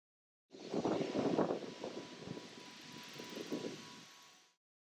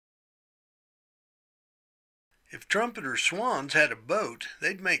If Trumpeter Swans had a boat,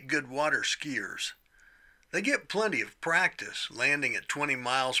 they'd make good water skiers. They get plenty of practice, landing at 20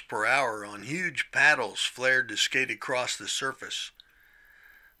 miles per hour on huge paddles flared to skate across the surface.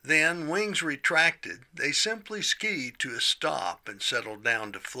 Then, wings retracted, they simply ski to a stop and settle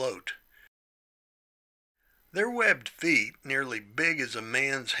down to float. Their webbed feet, nearly big as a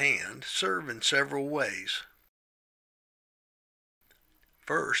man's hand, serve in several ways.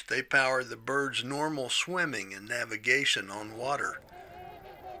 First, they power the bird's normal swimming and navigation on water.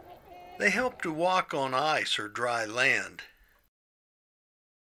 They help to walk on ice or dry land.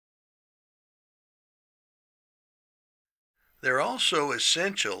 They're also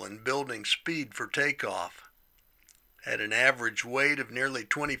essential in building speed for takeoff. At an average weight of nearly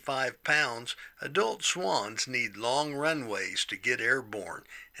 25 pounds, adult swans need long runways to get airborne,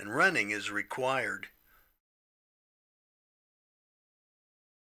 and running is required.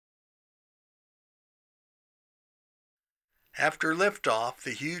 After liftoff,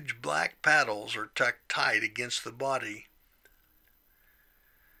 the huge black paddles are tucked tight against the body.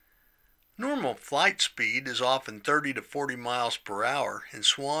 Normal flight speed is often 30 to 40 miles per hour, and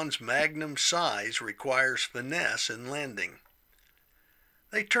Swan's magnum size requires finesse in landing.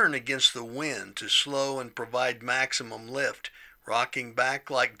 They turn against the wind to slow and provide maximum lift, rocking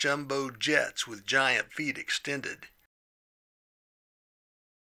back like jumbo jets with giant feet extended.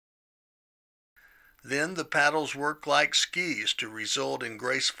 Then the paddles work like skis to result in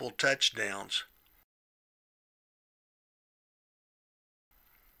graceful touchdowns.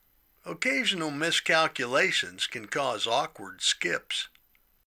 Occasional miscalculations can cause awkward skips.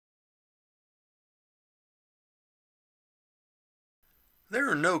 There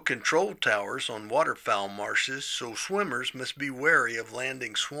are no control towers on waterfowl marshes, so swimmers must be wary of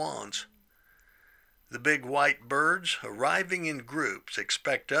landing swans. The big white birds, arriving in groups,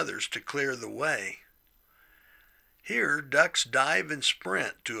 expect others to clear the way. Here, ducks dive and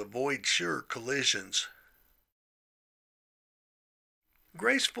sprint to avoid sure collisions.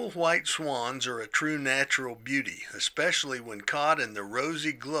 Graceful white swans are a true natural beauty, especially when caught in the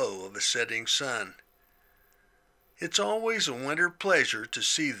rosy glow of a setting sun. It's always a winter pleasure to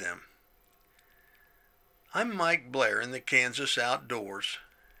see them. I'm Mike Blair in the Kansas Outdoors.